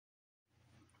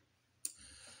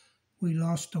We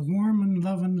lost a warm and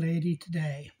loving lady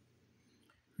today.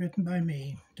 Written by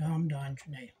me, Tom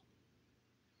Dontigny.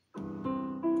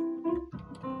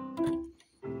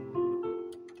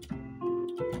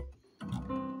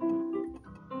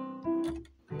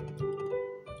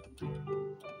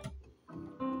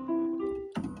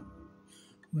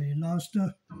 We lost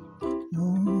a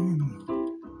warm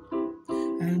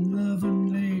and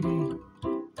loving lady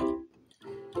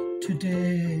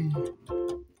today.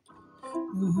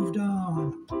 Moved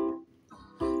on,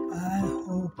 I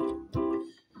hope,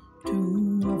 to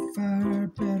a far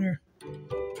better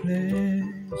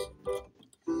place.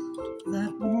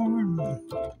 That warm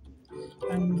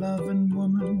and loving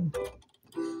woman,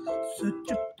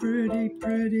 such a pretty,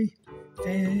 pretty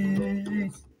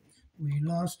face. We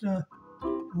lost a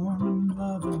warm and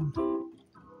loving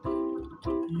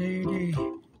lady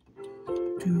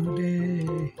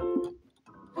today.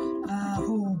 I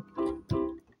hope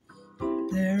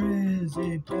there is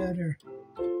a better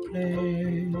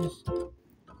place.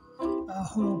 I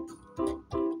hope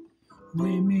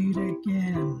we meet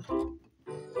again,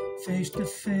 face to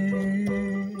face.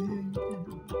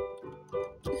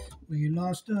 We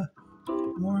lost a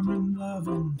warm and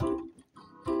loving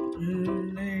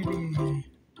lady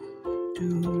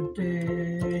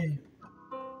today.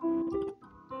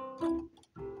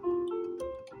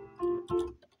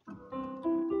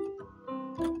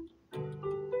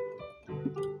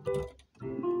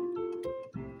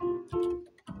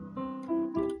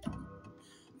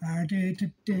 Our day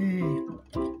today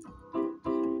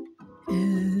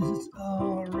is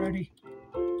already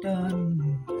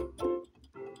done.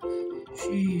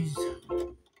 She's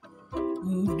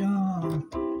moved on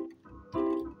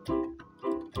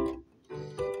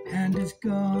and is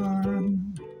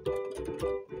gone.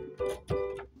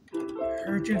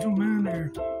 Her gentle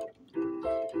manner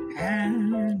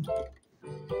and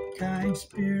kind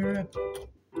spirit,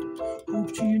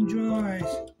 hope she enjoys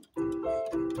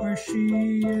where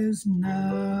she is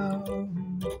now.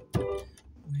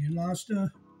 We lost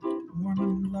a warm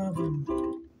and loving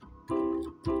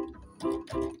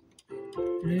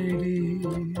lady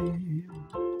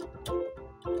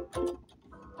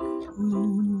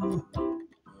who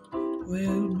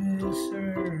will miss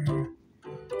her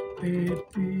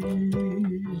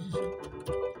babies.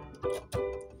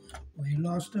 We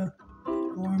lost a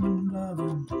warm and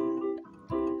loving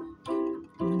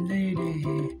lady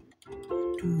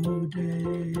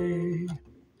today.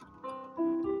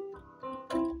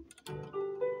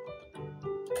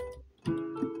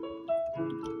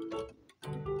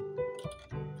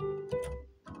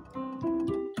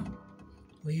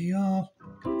 We all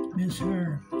miss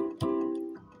her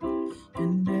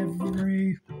in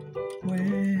every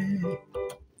way.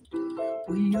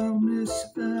 We all miss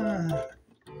the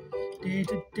day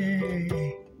to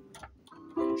day.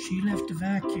 She left a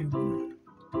vacuum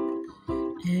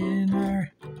in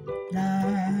our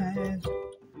lives.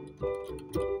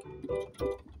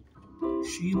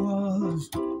 She was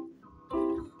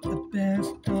the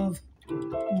best of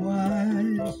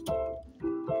wives.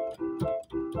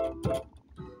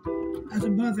 As a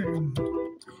mother,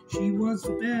 she was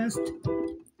the best.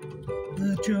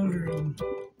 The children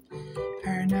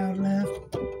are now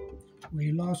left.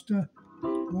 We lost a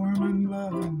warm and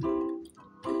loving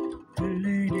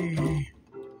lady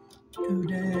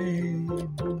today.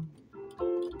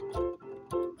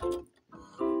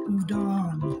 Moved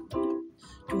on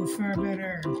to a far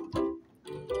better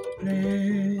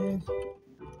place.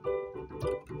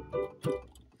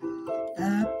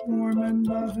 That warm and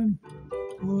loving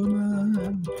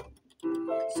woman,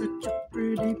 such a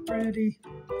pretty, pretty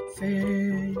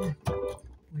face.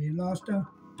 We lost a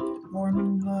warm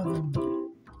and loving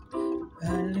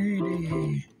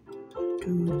lady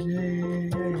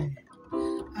today.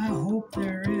 I hope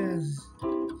there is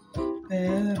a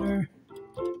better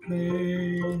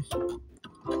place.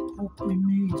 Hope we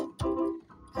meet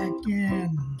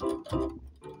again,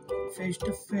 face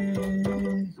to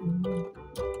face.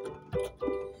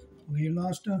 We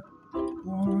lost a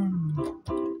warm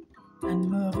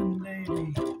and loving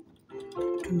lady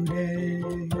today.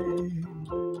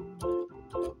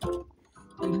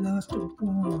 We lost a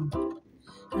warm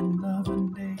and loving